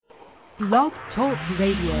Blog Talk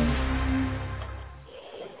Radio.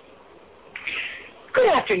 Good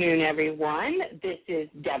afternoon, everyone. This is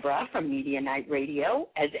Deborah from Media Night Radio.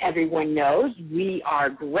 As everyone knows, we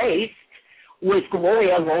are graced with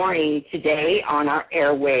Gloria today on our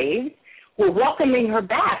airwaves. We're welcoming her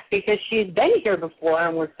back because she's been here before,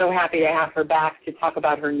 and we're so happy to have her back to talk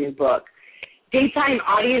about her new book. Daytime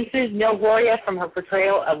audiences know Gloria from her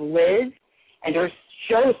portrayal of Liz and her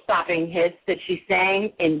show-stopping hits that she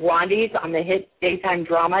sang in Blondies on the hit daytime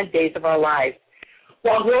drama Days of Our Lives.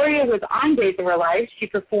 While Gloria was on Days of Our Lives, she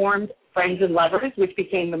performed Friends and Lovers, which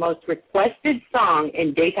became the most requested song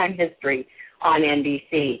in daytime history on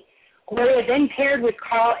NBC. Gloria then paired with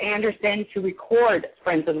Carl Anderson to record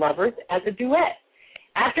Friends and Lovers as a duet.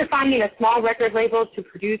 After finding a small record label to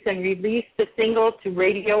produce and release the single to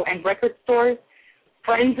radio and record stores,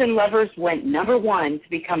 Friends and Lovers went #1 to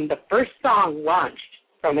become the first song launched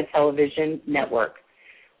from a television network.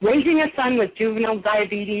 Raising a son with juvenile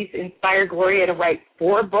diabetes inspired Gloria to write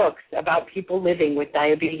 4 books about people living with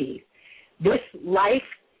diabetes. This life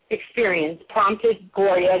experience prompted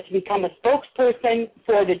Gloria to become a spokesperson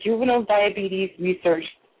for the Juvenile Diabetes Research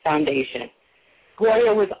Foundation.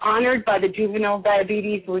 Gloria was honored by the Juvenile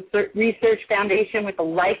Diabetes Research Foundation with a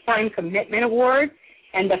Lifetime Commitment Award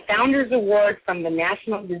and the Founders Award from the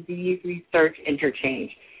National Disease Research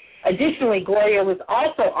Interchange. Additionally, Gloria was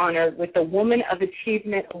also honored with the Woman of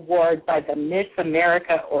Achievement Award by the Miss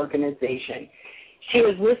America organization. She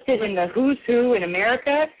was listed in the Who's Who in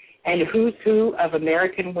America and Who's Who of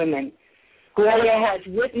American Women. Gloria has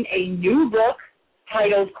written a new book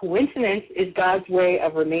titled Coincidence is God's Way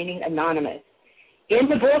of Remaining Anonymous. In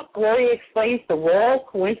the book, Gloria explains the role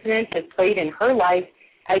coincidence has played in her life,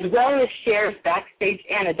 as well as shares backstage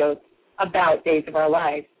anecdotes about Days of Our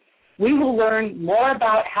Lives. We will learn more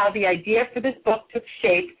about how the idea for this book took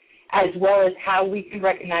shape, as well as how we can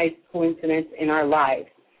recognize coincidence in our lives.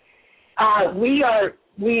 We are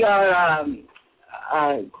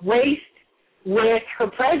graced with her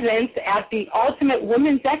presence at the Ultimate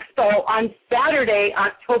Women's Expo on Saturday,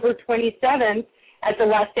 October 27th at the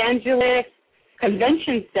Los Angeles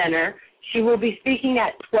Convention Center. She will be speaking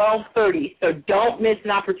at 12:30, so don't miss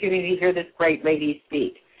an opportunity to hear this great lady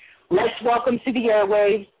speak. Let's welcome to the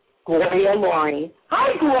airwaves Gloria Loring.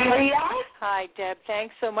 Hi, Gloria. Hi, Deb.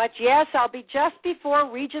 Thanks so much. Yes, I'll be just before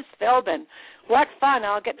Regis Philbin. What fun.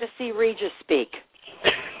 I'll get to see Regis speak.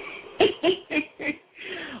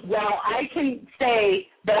 Well, I can say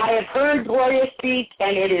that I have heard Gloria speak,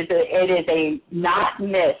 and it is a not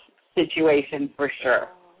miss situation for sure.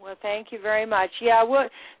 Well, thank you very much. Yeah,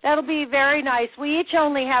 that'll be very nice. We each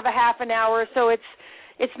only have a half an hour, so it's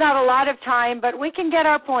not a lot of time, but we can get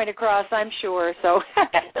our point across, I'm sure, so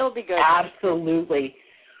it'll be good. Absolutely.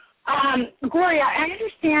 Gloria, I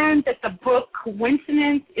understand that the book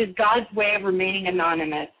Coincidence is God's Way of Remaining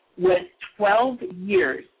Anonymous was 12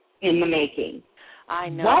 years in the making. I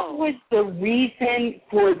know. What was the reason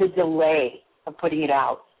for the delay of putting it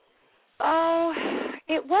out? Oh,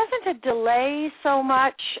 it wasn't a delay so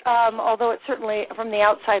much, although it certainly from the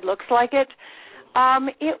outside looks like it.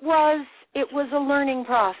 It was a learning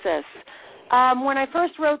process. When I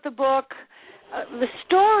first wrote the book,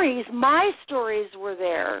 my stories were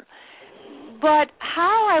there, but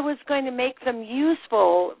how I was going to make them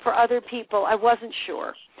useful for other people, I wasn't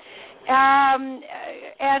sure.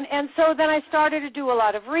 And so then I started to do a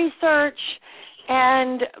lot of research,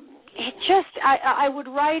 and I would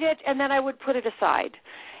write it, and then I would put it aside.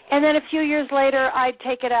 And then a few years later, I'd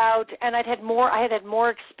take it out, and I had more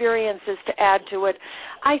experiences to add to it.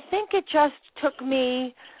 I think it just took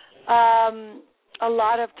me a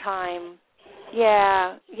lot of time.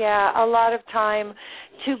 Yeah, a lot of time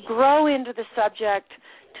to grow into the subject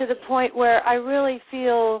to the point where I really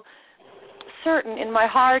feel certain in my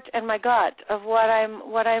heart and my gut of what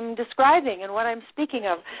I'm describing and what I'm speaking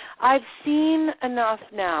of. I've seen enough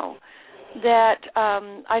now that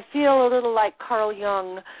I feel a little like Carl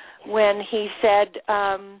Jung when he said,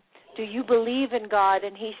 do you believe in God?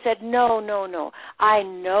 And he said, no, I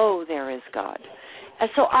know there is God. And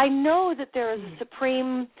so I know that there is a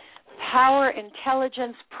supreme power,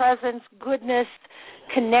 intelligence, presence, goodness,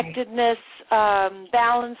 connectedness,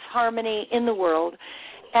 balance, harmony in the world.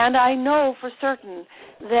 And I know for certain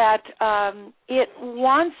that it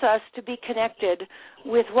wants us to be connected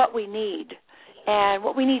with what we need and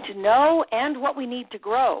what we need to know and what we need to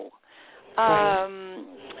grow. And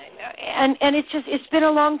it's been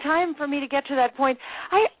a long time for me to get to that point.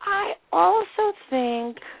 I also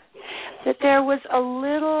think that there was a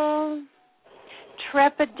little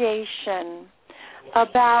trepidation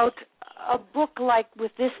about a book like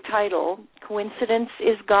with this title, Coincidence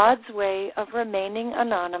is God's Way of Remaining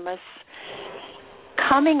Anonymous,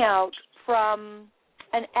 coming out from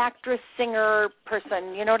an actress, singer,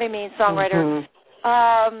 person, you know what I mean, songwriter.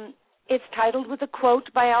 Mm-hmm. It's titled with a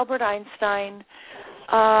quote by Albert Einstein.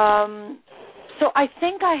 So I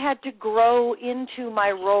think I had to grow into my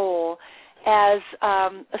role as a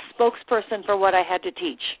spokesperson for what I had to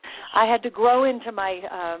teach. I had to grow into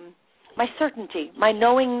my my certainty, my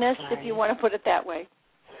knowingness, right, if you want to put it that way.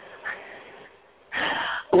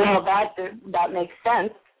 Well, that makes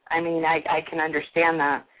sense. I mean, I can understand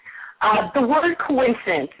that. The word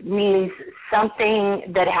coincidence means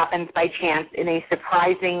something that happens by chance in a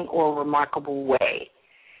surprising or remarkable way.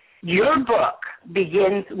 Your book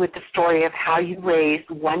begins with the story of how you raised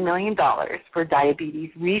 $1 million for diabetes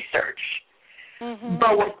research. Mm-hmm.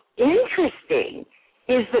 But what's interesting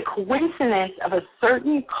is the coincidence of a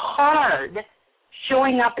certain card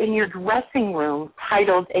showing up in your dressing room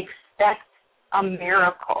titled Expect a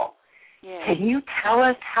Miracle. Yeah. Can you tell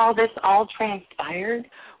us how this all transpired?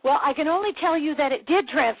 Well, I can only tell you that it did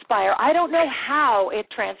transpire. I don't know how it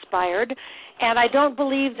transpired, and I don't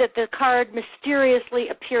believe that the card mysteriously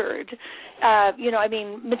appeared,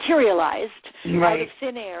 materialized out of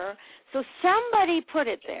thin air. So somebody put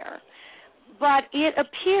it there. But it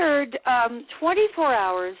appeared 24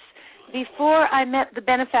 hours before I met the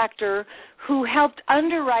benefactor who helped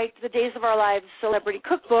underwrite the Days of Our Lives Celebrity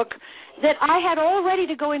Cookbook that I had all ready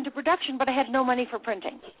to go into production, but I had no money for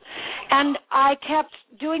printing. And I kept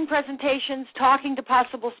doing presentations, talking to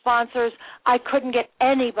possible sponsors. I couldn't get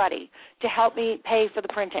anybody to help me pay for the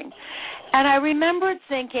printing. And I remembered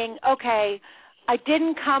thinking, okay, I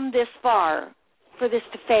didn't come this far for this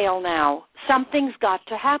to fail now. Something's got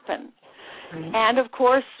to happen. Mm-hmm. And, of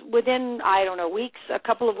course, within, weeks, a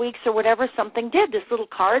couple of weeks or whatever, something did. This little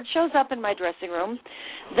card shows up in my dressing room.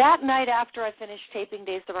 That night after I finished taping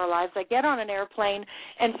Days of Our Lives, I get on an airplane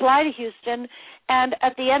and fly to Houston. And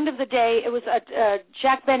at the end of the day, it was a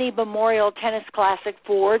Jack Benny Memorial Tennis Classic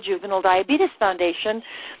for Juvenile Diabetes Foundation.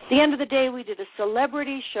 At the end of the day, we did a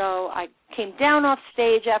celebrity show. I came down off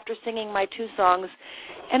stage after singing my 2 songs,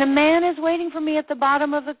 and a man is waiting for me at the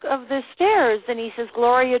bottom of the stairs, and he says,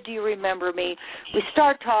 "Gloria, do you remember me?" We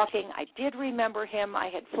start talking. I did remember him. I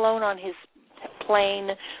had flown on his plane.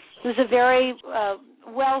 He was a very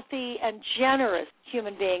wealthy and generous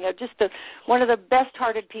human being, one of the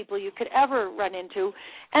best-hearted people you could ever run into.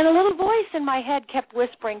 And a little voice in my head kept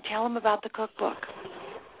whispering, "Tell him about the cookbook."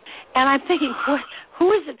 And I'm thinking,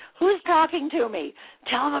 who is it? Who's talking to me?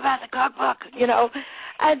 Tell him about the cookbook,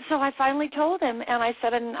 And so I finally told him, and I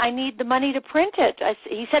said, "And I need the money to print it."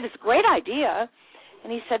 He said, "It's a great idea."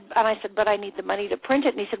 And I said, "But I need the money to print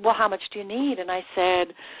it." And he said, "Well, how much do you need?" And I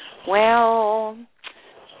said, "Well,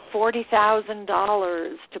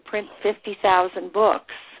 $40,000 to print 50,000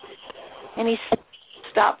 books." And he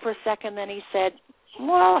stopped for a second, then he said,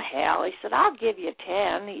 "Well, hell," he said, "I'll give you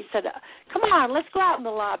 10. He said, "Come on, let's go out in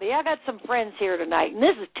the lobby. I got some friends here tonight, and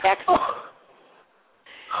this is Texas."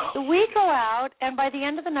 So we go out, and by the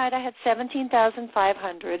end of the night, I had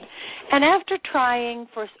 $17,500. And after trying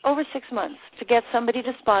for over 6 months to get somebody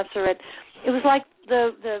to sponsor it, it was like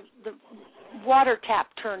the water tap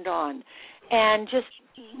turned on. And just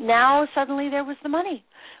now, suddenly, there was the money.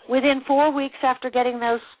 Within 4 weeks after getting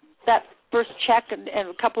that first check and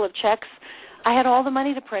a couple of checks, I had all the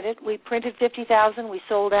money to print it. We printed 50,000. We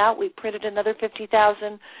sold out. We printed another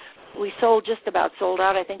 50,000. We just about sold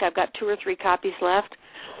out. I think I've got 2 or 3 copies left.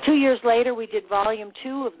 2 years later, we did Volume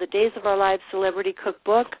 2 of the Days of Our Lives Celebrity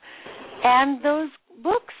Cookbook. And those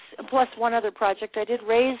books, plus one other project I did,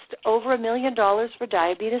 raised over $1 million for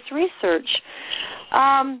diabetes research.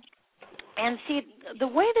 And see, the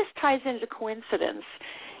way this ties into coincidence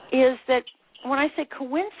is that when I say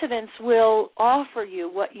coincidence will offer you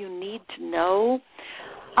what you need to know,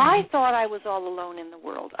 I thought I was all alone in the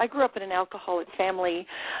world. I grew up in an alcoholic family.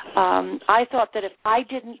 I thought that if I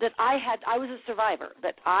didn't, I was a survivor,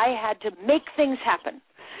 that I had to make things happen.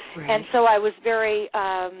 Right. And so I was very,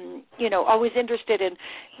 always interested in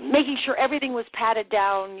making sure everything was patted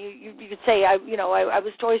down. You could say, I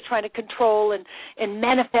was always trying to control and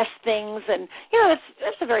manifest things. And,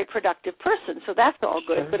 that's a very productive person, so that's all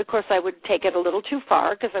good. Sure. But, of course, I would take it a little too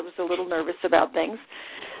far because I was a little nervous about things.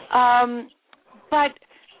 But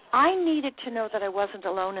I needed to know that I wasn't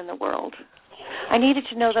alone in the world. I needed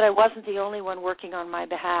to know that I wasn't the only one working on my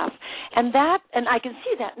behalf. And I can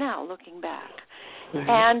see that now looking back. Mm-hmm.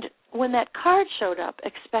 And when that card showed up,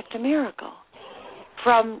 Expect a Miracle,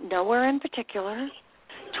 from nowhere in particular,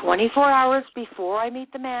 24 hours before I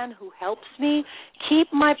meet the man who helps me keep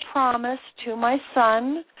my promise to my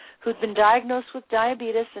son, who'd been diagnosed with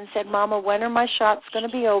diabetes, and said, Mama, when are my shots going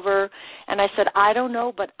to be over? And I said, I don't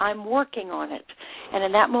know, but I'm working on it. And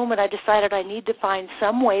in that moment, I decided I need to find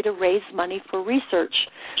some way to raise money for research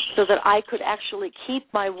so that I could actually keep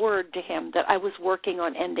my word to him that I was working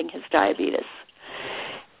on ending his diabetes.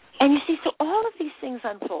 And you see, so all of these things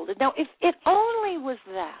unfolded. Now, if it only was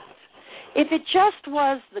that, if it just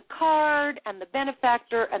was the card and the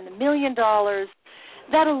benefactor and the $1 million,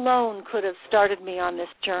 that alone could have started me on this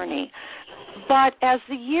journey. But as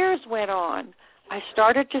the years went on, I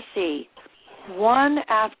started to see one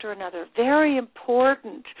after another very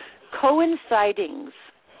important coincidings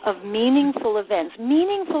of meaningful events,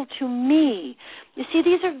 meaningful to me. You see,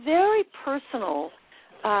 these are very personal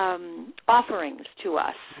offerings to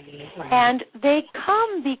us. And they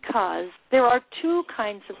come because there are two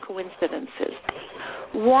kinds of coincidences.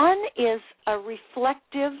 One is a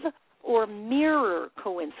reflective or mirror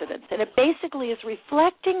coincidence, and it basically is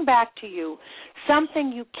reflecting back to you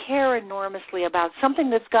something you care enormously about,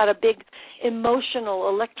 something that's got a big emotional,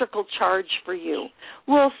 electrical charge for you.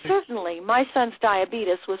 Well, certainly, my son's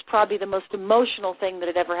diabetes was probably the most emotional thing that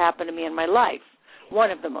had ever happened to me in my life,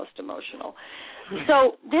 one of the most emotional.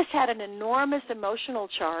 So this had an enormous emotional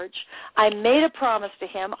charge. I made a promise to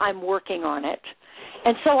him. I'm working on it.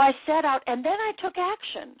 And so I set out, and then I took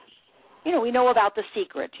action. You know, we know about The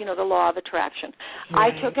Secret, you know, the law of attraction.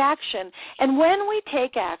 Right. I took action. And when we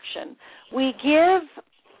take action, we give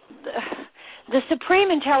the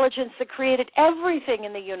supreme intelligence that created everything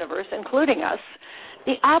in the universe, including us,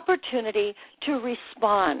 the opportunity to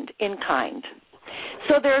respond in kind.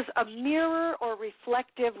 So there's a mirror or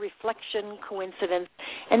reflection coincidence,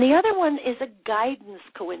 and the other one is a guidance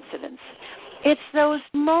coincidence. It's those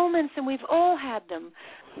moments, and we've all had them,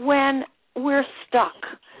 when we're stuck.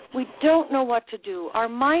 We don't know what to do. Our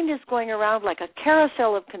mind is going around like a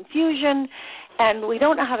carousel of confusion, and we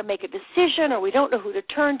don't know how to make a decision, or we don't know who to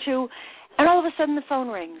turn to, and all of a sudden the phone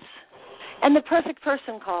rings, and the perfect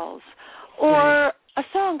person calls, or a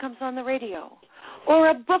song comes on the radio, or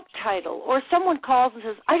a book title, or someone calls and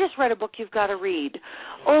says, I just read a book you've got to read.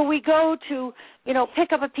 Or we go to, you know,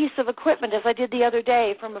 pick up a piece of equipment, as I did the other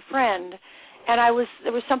day from a friend, and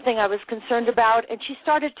there was something I was concerned about, and she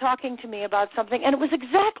started talking to me about something, and it was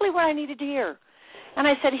exactly what I needed to hear. And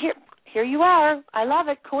I said, here you are. I love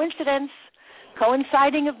it. Coincidence,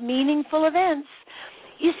 coinciding of meaningful events.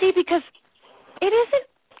 You see, because it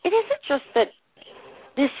isn't just that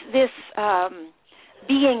this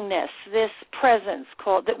beingness, this presence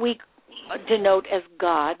called that we denote as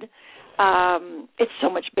God. It's so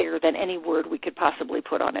much bigger than any word we could possibly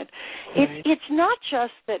put on it. Right. It's not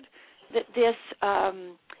just that this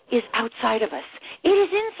is outside of us. It is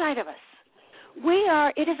inside of us.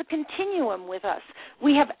 It is a continuum with us.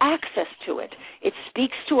 We have access to it. It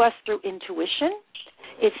speaks to us through intuition.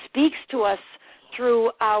 It speaks to us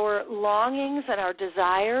through our longings and our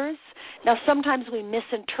desires. Now, sometimes we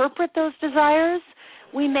misinterpret those desires.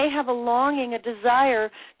 We may have a longing, a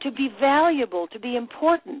desire to be valuable, to be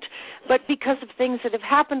important, but because of things that have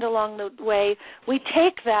happened along the way, we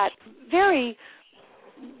take that very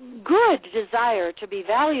good desire to be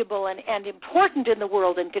valuable and important in the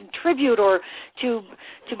world and contribute or to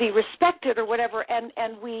be respected or whatever, and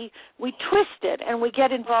we twist it and we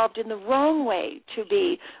get involved in the wrong way to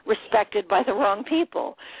be respected by the wrong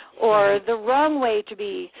people, or the wrong way to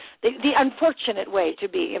be, the unfortunate way to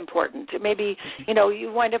be important. Maybe, you know,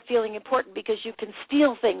 you wind up feeling important because you can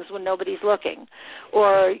steal things when nobody's looking,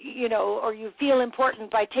 or, you know, or you feel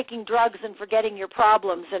important by taking drugs and forgetting your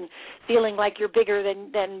problems and feeling like you're bigger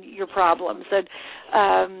than your problems, and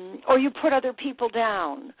or you put other people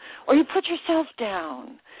down, or you put yourself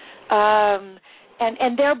down,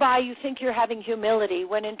 and thereby you think you're having humility,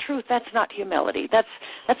 when in truth that's not humility. That's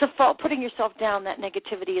a false. Putting yourself down, that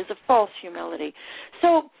negativity, is a false humility.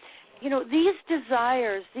 So, you know, these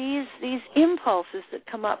desires, these impulses that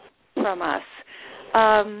come up from us,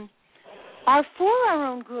 are for our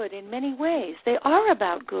own good in many ways. They are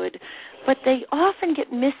about good, but they often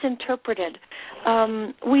get misinterpreted.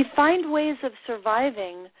 We find ways of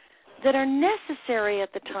surviving that are necessary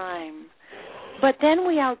at the time, but then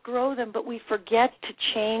we outgrow them, but we forget to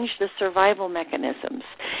change the survival mechanisms.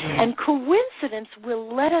 And coincidence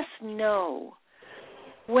will let us know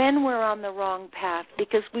when we're on the wrong path,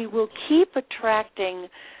 because we will keep attracting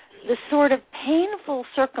the sort of painful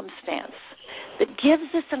circumstance that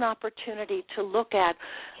gives us an opportunity to look at,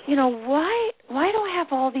 you know, why do I have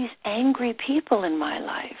all these angry people in my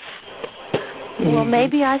life? Well,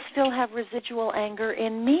 maybe I still have residual anger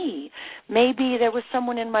in me. Maybe there was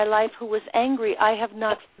someone in my life who was angry I have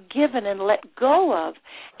not forgiven and let go of,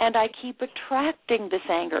 and I keep attracting this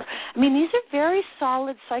anger. I mean, these are very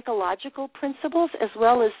solid psychological principles as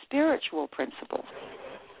well as spiritual principles.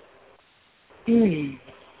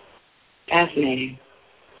 Fascinating.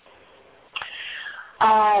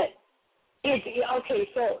 Okay,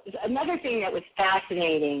 so another thing that was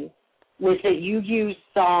fascinating was that you use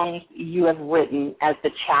songs you have written as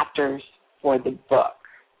the chapters for the book.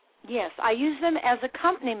 Yes, I use them as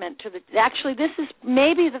accompaniment to the... Actually, this is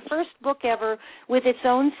maybe the first book ever with its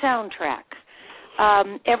own soundtrack.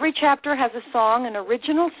 Every chapter has a song, an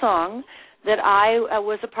original song, that I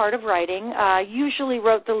was a part of writing. Usually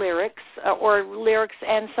wrote the lyrics, or lyrics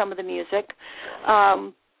and some of the music.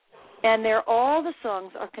 And all the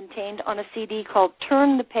songs are contained on a CD called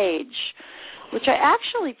Turn the Page, which I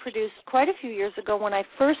actually produced quite a few years ago when I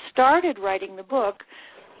first started writing the book,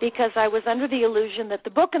 because I was under the illusion that the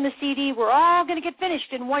book and the CD were all going to get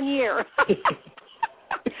finished in 1 year.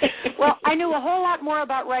 Well, I knew a whole lot more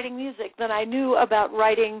about writing music than I knew about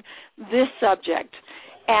writing this subject.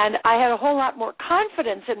 And I had a whole lot more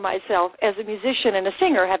confidence in myself as a musician and a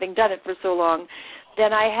singer, having done it for so long,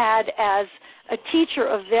 than I had as a teacher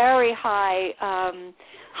of very high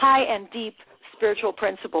and deep spiritual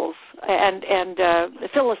principles and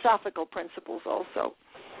philosophical principles also.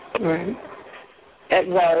 Right.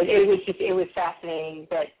 Well, it was fascinating.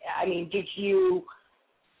 But I mean, did you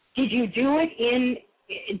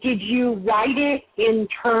write it in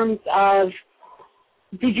terms of?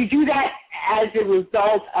 Did you do that as a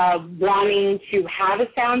result of wanting to have a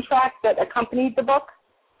soundtrack that accompanied the book?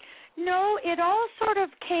 No, it all sort of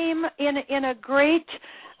came in a great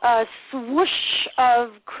swoosh of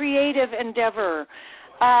creative endeavor.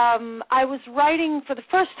 I was writing for the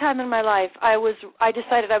first time in my life. I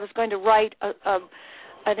decided I was going to write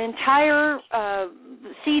an entire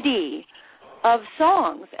CD of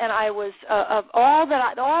songs, and I was of all that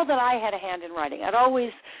I had a hand in writing. I'd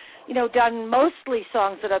always, done mostly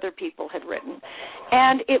songs that other people had written,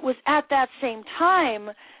 and it was at that same time,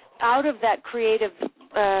 out of that creative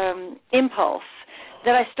impulse,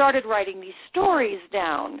 that I started writing these stories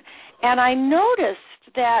down. And I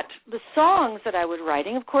noticed that the songs that I was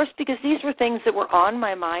writing, of course, because these were things that were on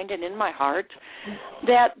my mind and in my heart,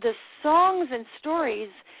 that the songs and stories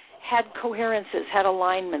had coherences, had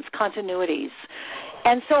alignments, continuities.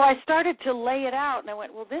 And so I started to lay it out, and I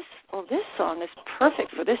went, this song is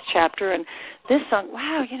perfect for this chapter, and this song,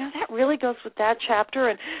 wow, that really goes with that chapter.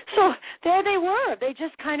 And so there they were. They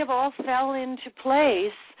just kind of all fell into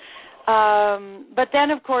place. But then,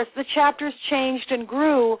 of course, the chapters changed and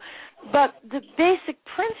grew, but the basic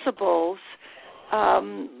principles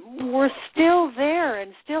were still there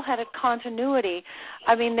and still had a continuity.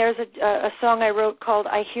 I mean, there's a song I wrote called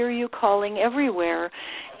I Hear You Calling Everywhere,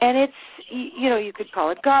 and it's, you could call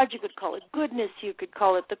it God, you could call it goodness, you could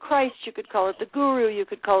call it the Christ, you could call it the Guru, you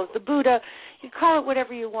could call it the Buddha, you call it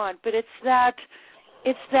whatever you want, but it's that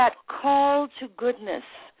call to goodness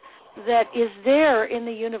that is there in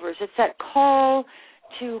the universe. It's that call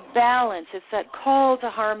to balance. It's that call to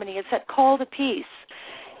harmony. It's that call to peace.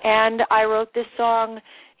 And I wrote this song,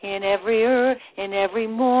 in every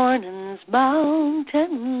morning's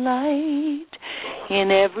mountain light, in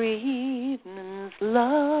every evening's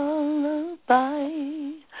lullaby.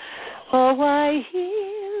 Oh, I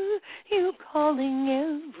hear you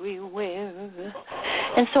calling everywhere.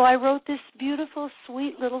 And so I wrote this beautiful,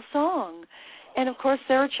 sweet little song. And, of course,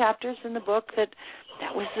 there are chapters in the book that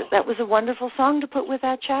was a wonderful song to put with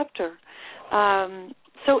that chapter.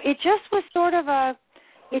 So it just was sort of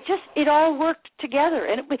it all worked together.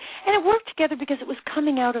 And it worked together because it was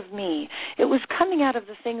coming out of me. It was coming out of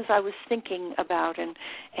the things I was thinking about and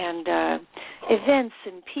events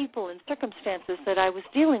and people and circumstances that I was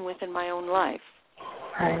dealing with in my own life.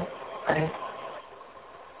 Right.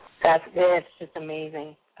 It's just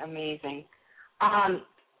amazing.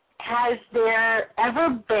 Has there ever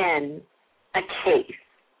been a case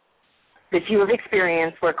that you have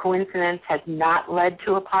experienced where coincidence has not led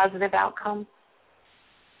to a positive outcome?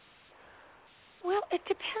 Well, it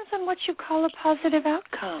depends on what you call a positive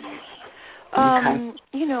outcome. Okay.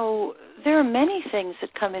 There are many things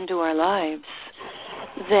that come into our lives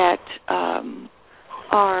that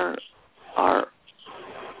are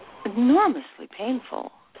enormously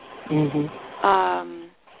painful. Mm-hmm.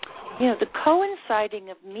 The coinciding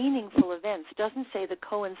of meaningful events doesn't say the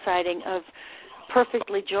coinciding of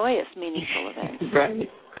perfectly joyous, meaningful events. Right.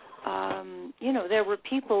 There were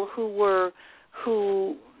people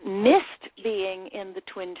who missed being in the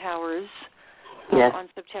Twin Towers yes. on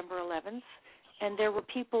September 11th, and there were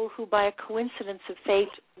people who, by a coincidence of fate,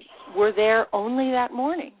 were there only that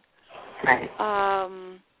morning. Right.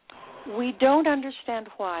 We don't understand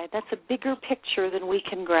why. That's a bigger picture than we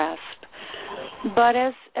can grasp. But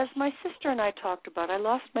as my sister and I talked about, I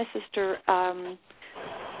lost my sister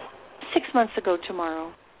 6 months ago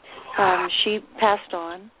tomorrow. She passed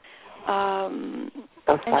on. And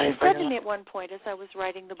she said to me at one point as I was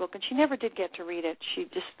writing the book, and she never did get to read it. She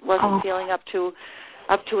just wasn't feeling up to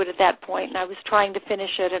it at that point, and I was trying to finish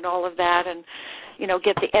it and all of that and,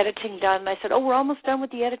 get the editing done. And I said, we're almost done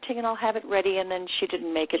with the editing and I'll have it ready. And then she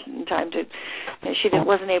didn't make it in time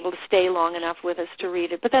wasn't able to stay long enough with us to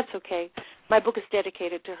read it. But that's okay. My book is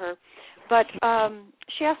dedicated to her. But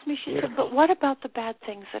she asked me, she said, but what about the bad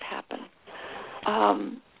things that happen?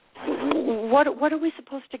 What are we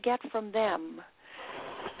supposed to get from them?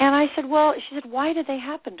 And I said, she said, why do they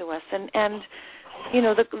happen to us? And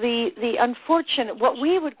the unfortunate, what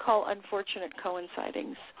we would call unfortunate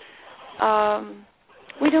coincidings,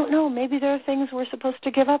 we don't know. Maybe there are things we're supposed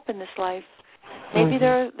to give up in this life. Maybe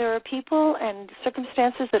there are people and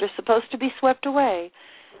circumstances that are supposed to be swept away.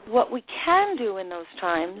 What we can do in those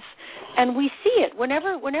times, and we see it,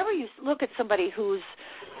 whenever you look at somebody who's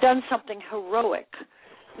done something heroic,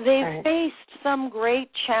 they've faced some great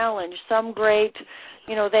challenge, some great,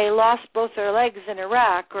 they lost both their legs in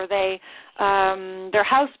Iraq, or their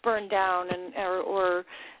house burned down, or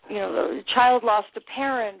a child lost a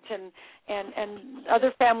parent, and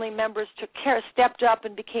other family members stepped up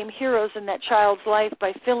and became heroes in that child's life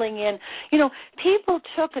by filling in. People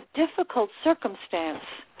took a difficult circumstance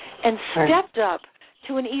and stepped up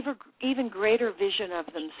to an even greater vision of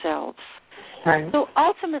themselves. Right. So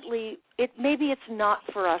ultimately, maybe it's not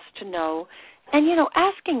for us to know. And,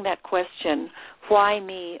 asking that question, why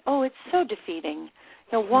me? Oh, it's so defeating.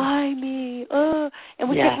 Why me? And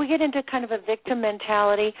we get into kind of a victim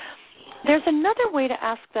mentality. There's another way to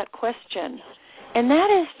ask that question, and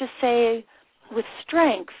that is to say with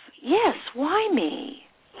strength, yes, why me?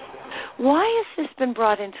 Why has this been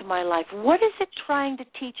brought into my life? What is it trying to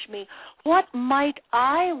teach me? What might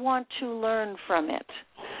I want to learn from it?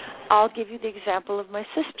 I'll give you the example of my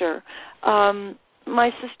sister.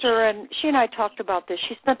 My sister, and she and I talked about this.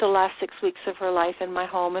 She spent the last 6 weeks of her life in my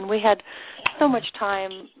home, and we had so much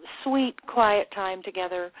time, sweet, quiet time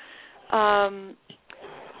together. And,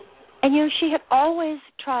 she had always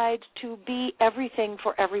tried to be everything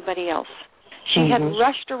for everybody else. She had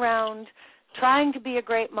rushed around trying to be a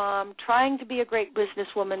great mom, trying to be a great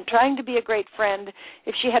businesswoman, trying to be a great friend.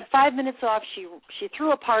 If she had 5 minutes off, she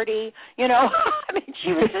threw a party, I mean,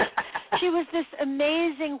 she was this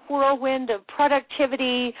amazing whirlwind of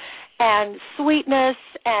productivity and sweetness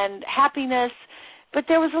and happiness. But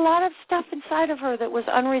there was a lot of stuff inside of her that was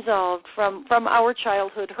unresolved from our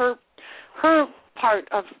childhood, her part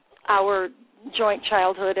of our joint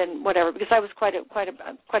childhood and whatever, because I was quite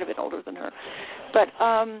a bit older than her. But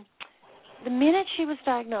the minute she was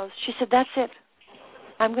diagnosed, she said, that's it.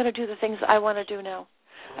 I'm going to do the things I want to do now.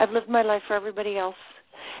 I've lived my life for everybody else.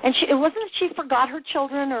 And it wasn't that she forgot her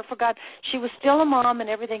children or she was still a mom and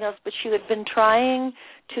everything else, but she had been trying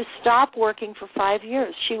to stop working for 5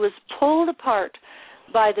 years. She was pulled apart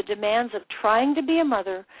by the demands of trying to be a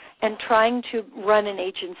mother and trying to run an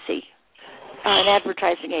agency, an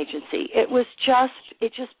advertising agency.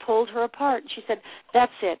 It just pulled her apart. She said,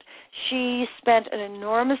 that's it. She spent an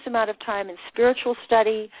enormous amount of time in spiritual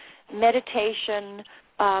study, meditation,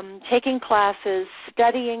 taking classes,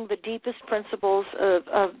 studying the deepest principles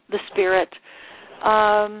of the spirit.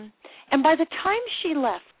 And by the time she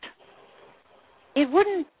left, it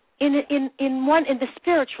wouldn't, in the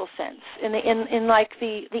spiritual sense, in like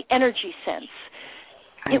the energy sense,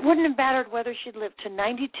 it wouldn't have mattered whether she'd lived to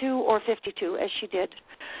 92 or 52, as she did.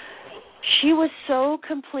 She was so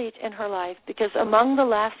complete in her life because among the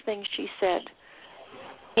last things she said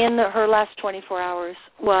in her last 24 hours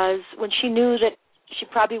was when she knew that she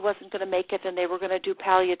probably wasn't going to make it and they were going to do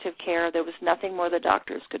palliative care, there was nothing more the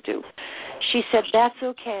doctors could do. She said, that's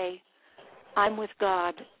okay. I'm with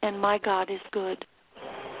God, and my God is good.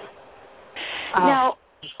 Now,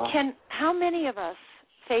 how many of us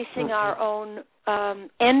facing our own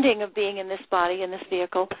ending of being in this body, in this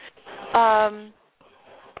vehicle,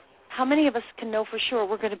 how many of us can know for sure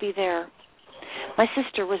we're going to be there? My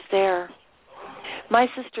sister was there. My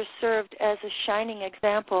sister served as a shining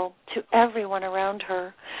example to everyone around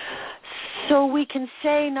her. So we can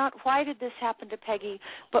say not why did this happen to Peggy,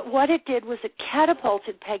 but what it did was it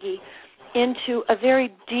catapulted Peggy into a very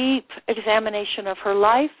deep examination of her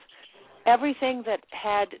life, everything that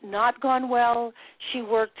had not gone well. She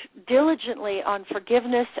worked diligently on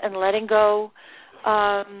forgiveness and letting go.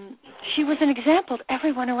 she was an example to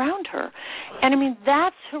everyone around her. And, I mean,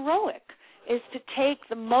 that's heroic, is to take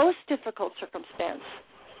the most difficult circumstance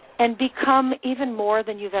and become even more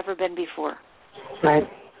than you've ever been before. Right.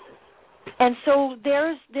 And so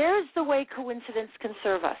there's the way coincidence can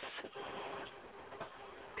serve us.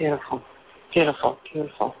 Beautiful. Beautiful.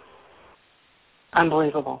 Beautiful.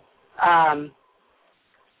 Unbelievable.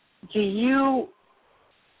 Do you,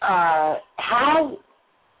 how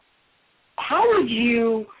would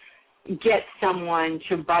you get someone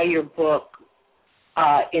to buy your book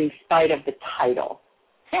in spite of the title?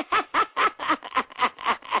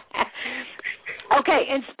 Okay,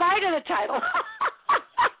 in spite of the title.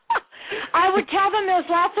 I would tell them there's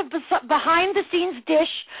lots of behind-the-scenes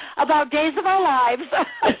dish about days of our lives.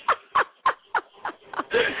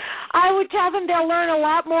 I would tell them they'll learn a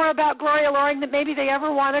lot more about Gloria Loring than maybe they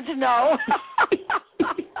ever wanted to know.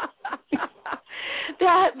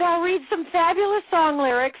 They'll read some fabulous song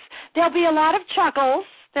lyrics. There'll be a lot of chuckles.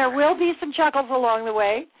 There will be some chuckles along the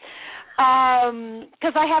way,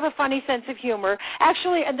 because I have a funny sense of humor.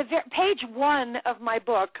 Actually, on the page 1 of my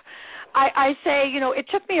book, I say, you know, it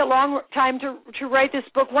took me a long time to write this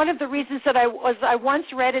book. One of the reasons that I once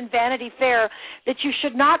read in Vanity Fair that you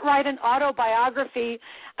should not write an autobiography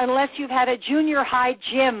unless you've had a junior high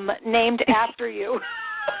gym named after you.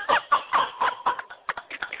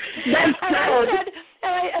 That's good.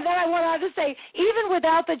 And then I went on to say, even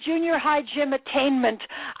without the junior high gym attainment,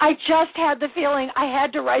 I just had the feeling I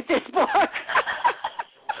had to write this book.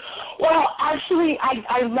 Well, actually,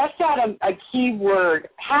 I left out a key word.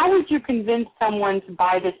 How would you convince someone to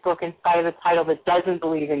buy this book in spite of the title that doesn't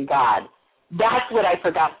believe in God? That's what I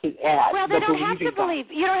forgot to add. Well, they don't have to believe.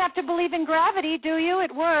 You don't have to believe in gravity, do you?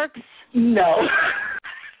 It works. No.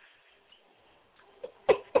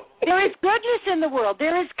 There is goodness in the world.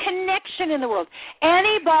 There is connection in the world.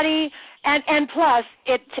 Anybody, and plus,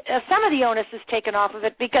 some of the onus is taken off of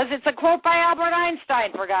it because it's a quote by Albert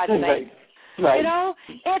Einstein, for God's sake. Right. You know,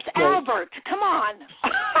 it's right. Albert. Come on.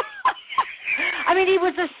 I mean, he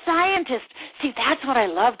was a scientist. See, that's what I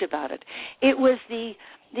loved about it. It was the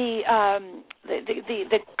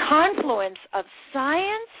confluence of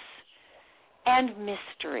science and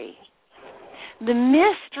mystery. The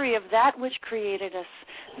mystery of that which created us,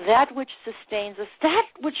 that which sustains us, that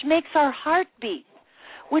which makes our heart beat,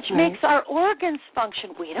 which makes our organs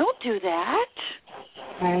function. We don't do that.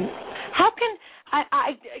 Right. How can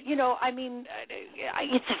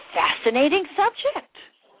it's a fascinating subject.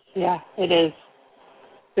 Yeah, it is.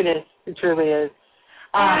 It is. It truly is.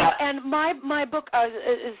 And my book,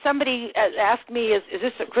 somebody asked me, is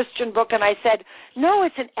this a Christian book? And I said, no,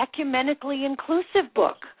 it's an ecumenically inclusive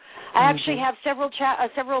book. I actually have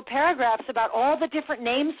several paragraphs about all the different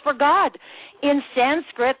names for God. In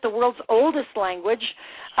Sanskrit, the world's oldest language,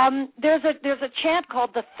 there's a chant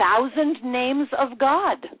called the 1,000 Names of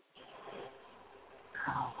God.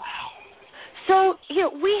 Oh, wow. So, you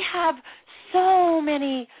know, we have so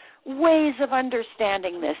many ways of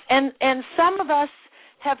understanding this. And some of us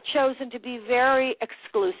have chosen to be very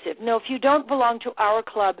exclusive. No, if you don't belong to our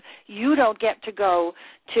club, you don't get to go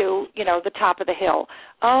to, you know, the top of the hill.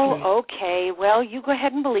 Oh, okay, well, you go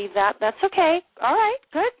ahead and believe that. That's okay. All right,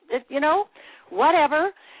 good. You know,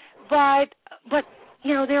 whatever. But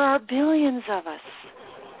you know, there are billions of us.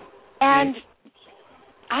 And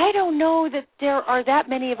I don't know that there are that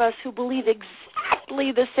many of us who believe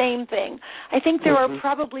exactly the same thing. I think there are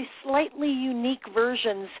probably slightly unique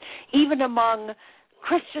versions, even among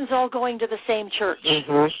Christians all going to the same church.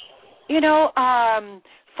 You know,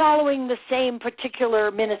 following the same particular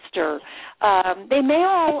minister. They may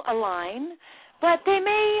all align, but they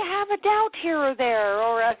may have a doubt here or there,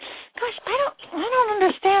 or I don't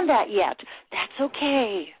understand that yet. That's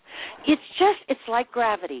okay. It's like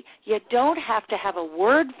gravity. You don't have to have a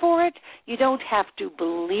word for it. You don't have to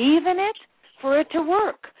believe in it for it to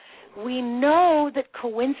work. We know that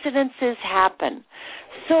coincidences happen.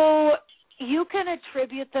 So you can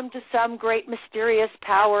attribute them to some great mysterious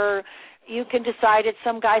power. You can decide it's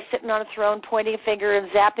some guy sitting on a throne pointing a finger and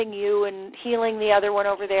zapping you and healing the other one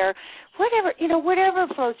over there. Whatever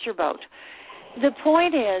floats your boat. The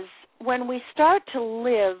point is, when we start to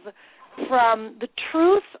live from the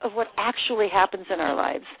truth of what actually happens in our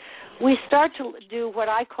lives, we start to do what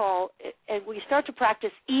I call, we start to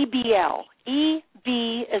practice EBL,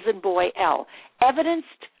 E-B as in boy, L,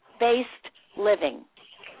 evidence-based living.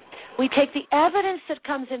 We take the evidence that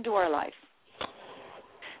comes into our life.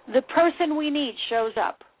 The person we need shows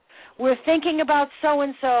up. We're thinking about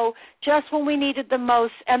so-and-so just when we needed them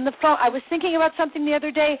most. And the phone, I was thinking about something the other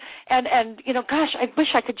day, and gosh, I wish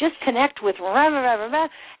I could just connect with blah, blah, blah, blah.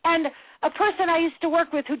 And a person I used to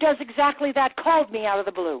work with who does exactly that called me out of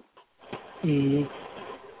the blue. Mm-hmm.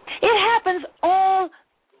 It happens all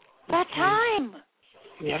the time.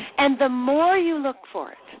 Yep. And the more you look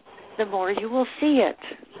for it, the more you will see it.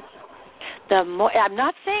 The more, I'm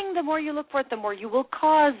not saying the more you look for it, the more you will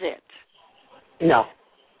cause it. No.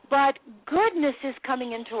 But goodness is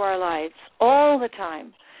coming into our lives all the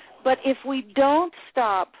time. But if we don't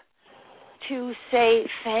stop to say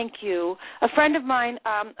thank you, a friend of mine,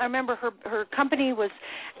 I remember her company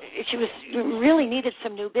she really needed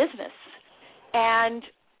some new business. And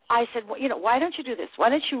I said, well, why don't you do this? Why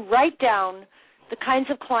don't you write down the kinds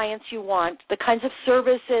of clients you want, the kinds of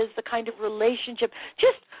services, the kind of relationship.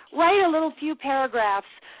 Just write a little few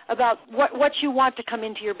paragraphs about what you want to come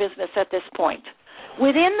into your business at this point.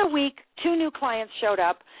 Within the week, 2 new clients showed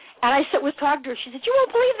up, and I talked to her. She said, you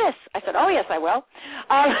won't believe this. I said, oh, yes, I will.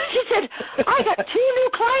 She said, I got 2 new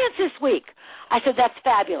clients this week. I said, that's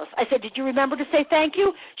fabulous. I said, did you remember to say thank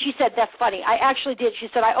you? She said, that's funny. I actually did. She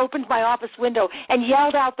said, I opened my office window and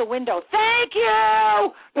yelled out the window, thank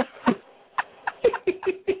you!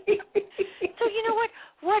 So you know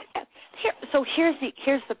what?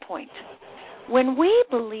 Here's the point. When we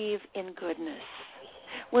believe in goodness,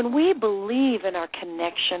 when we believe in our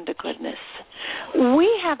connection to goodness, we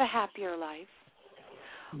have a happier life.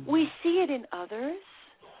 We see it in others.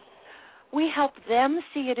 We help them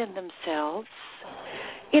see it in themselves.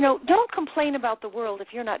 Don't complain about the world if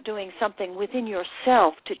you're not doing something within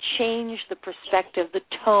yourself to change the perspective, the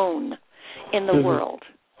tone in the world.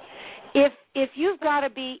 If you've got to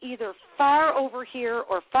be either far over here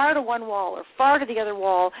or far to one wall or far to the other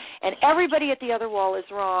wall, and everybody at the other wall is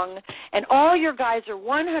wrong, and all your guys are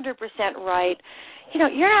 100% right,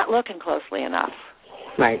 you're not looking closely enough.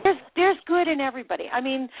 Right. There's good in everybody. I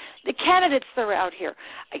mean, the candidates that are out here,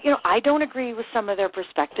 I don't agree with some of their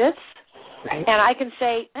perspectives, right. And I can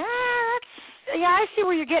say, I see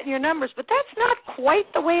where you're getting your numbers, but that's not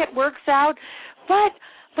quite the way it works out.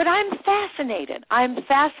 But I'm fascinated. I'm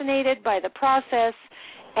fascinated by the process,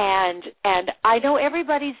 and I know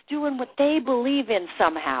everybody's doing what they believe in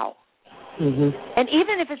somehow. Mm-hmm. And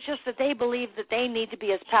even if it's just that they believe that they need to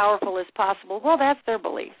be as powerful as possible, well, that's their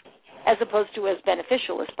belief, as opposed to as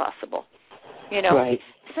beneficial as possible. Right.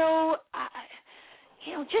 So,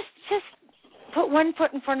 just put one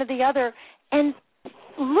foot in front of the other and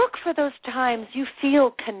look for those times you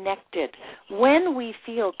feel connected. When we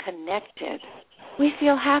feel connected, we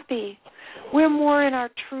feel happy. We're more in our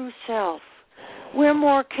true self. We're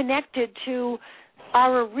more connected to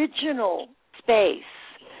our original space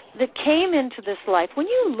that came into this life. When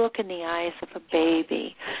you look in the eyes of a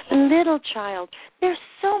baby, a little child, there's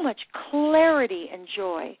so much clarity and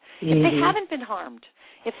joy. Mm-hmm. If they haven't been harmed,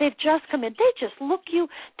 if they've just come in, they just look you,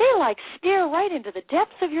 they stare right into the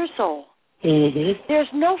depths of your soul. Mm-hmm.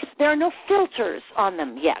 There are no filters on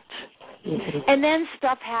them yet. Mm-hmm. And then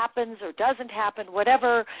stuff happens or doesn't happen,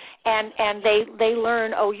 whatever, and they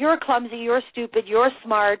learn, oh, you're clumsy, you're stupid, you're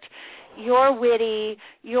smart, you're witty,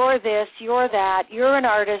 you're this, you're that, you're an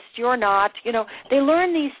artist, you're not. They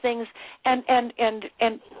learn these things,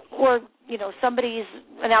 or somebody's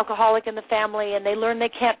an alcoholic in the family, and they learn they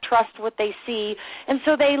can't trust what they see, and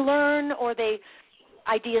so they learn, or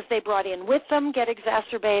ideas they brought in with them get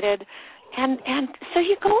exacerbated. And so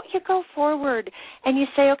you go forward and you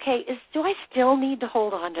say, okay, do I still need to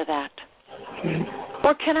hold on to that?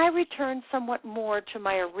 Or can I return somewhat more to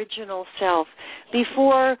my original self?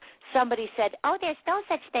 Before somebody said, oh, there's no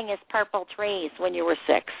such thing as purple trees when you were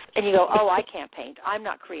 6. And you go, oh, I can't paint. I'm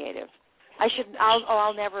not creative.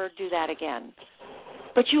 I'll never do that again.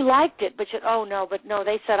 But you liked it, but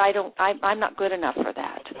they said I'm not good enough for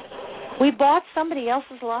that. We bought somebody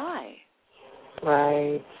else's lie.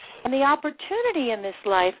 Right. And the opportunity in this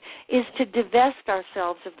life is to divest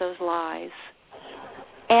ourselves of those lies.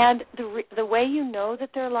 And the way you know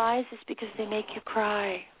that they're lies is because they make you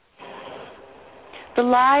cry. The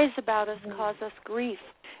lies about us cause us grief.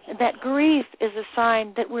 And that grief is a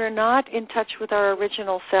sign that we're not in touch with our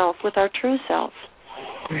original self, with our true self.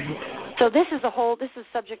 So this is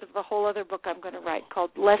subject of the whole other book I'm going to write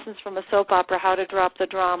called Lessons from a Soap Opera, How to Drop the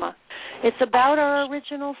Drama. It's about our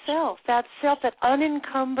original self, that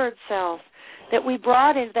unencumbered self that we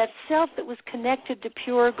brought in, that self that was connected to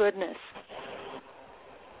pure goodness.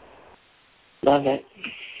 Love it.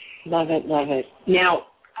 Love it, love it. Now,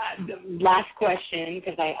 last question,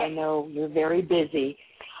 because I know you're very busy.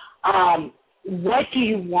 What do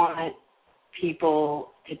you want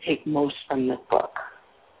people to take most from this book?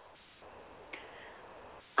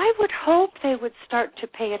 I would hope they would start to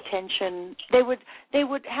pay attention. They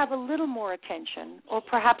would have a little more attention, or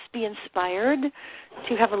perhaps be inspired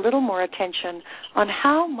to have a little more attention on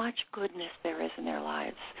how much goodness there is in their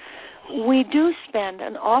lives. We do spend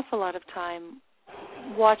an awful lot of time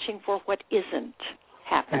watching for what isn't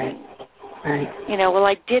happening. Right. Well,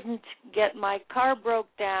 I didn't get, my car broke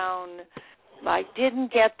down, I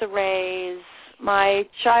didn't get the raise, my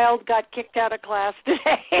child got kicked out of class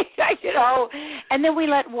today, and then we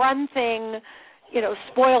let one thing,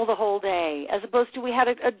 spoil the whole day, as opposed to we had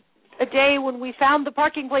a day when we found the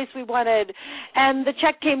parking place we wanted, and the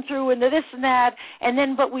check came through, and the this and that,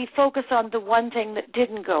 but we focus on the one thing that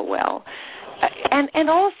didn't go well. And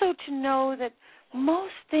also to know that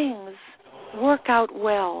most things work out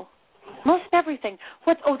well. Most everything.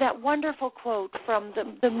 That wonderful quote from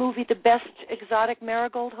the movie The Best Exotic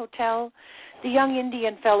Marigold Hotel. The young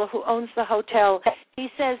Indian fellow who owns the hotel, he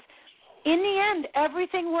says, in the end,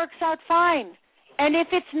 everything works out fine. And if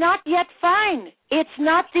it's not yet fine, it's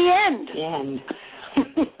not the end.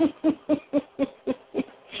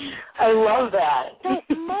 I love that.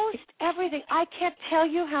 So most everything. I can't tell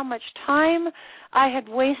you how much time I had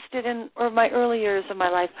wasted in my early years of my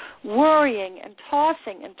life worrying and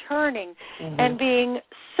tossing and turning and being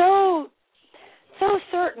so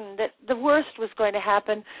certain that the worst was going to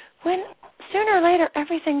happen, when sooner or later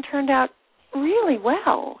everything turned out really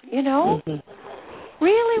well,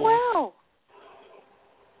 really well.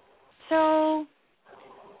 So,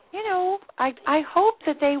 I hope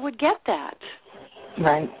that they would get that.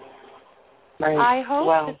 Right. I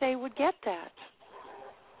hope that they would get that.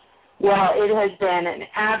 Well, it has been an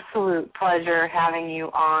absolute pleasure having you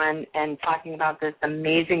on and talking about this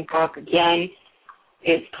amazing book. Again,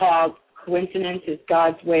 it's called Coincidence is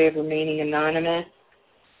God's Way of Remaining Anonymous.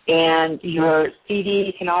 And your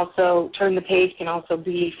CD can also, Turn the Page, can also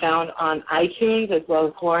be found on iTunes as well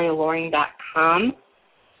as GloriaLoring.com.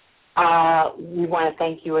 We want to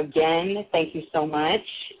thank you again. Thank you so much.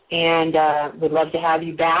 And we'd love to have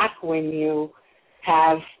you back when you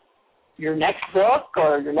have your next book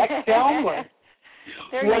or your next film or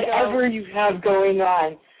whatever you have going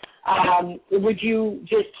on. Would you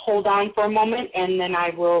just hold on for a moment, and then I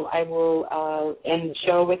will end the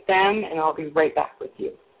show with them, and I'll be right back with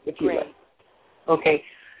you, if you would. Okay.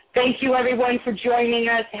 Thank you, everyone, for joining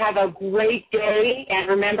us. Have a great day, and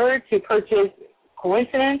remember to purchase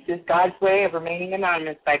Coincidence is God's Way of Remaining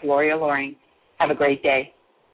Anonymous by Gloria Loring. Have a great day.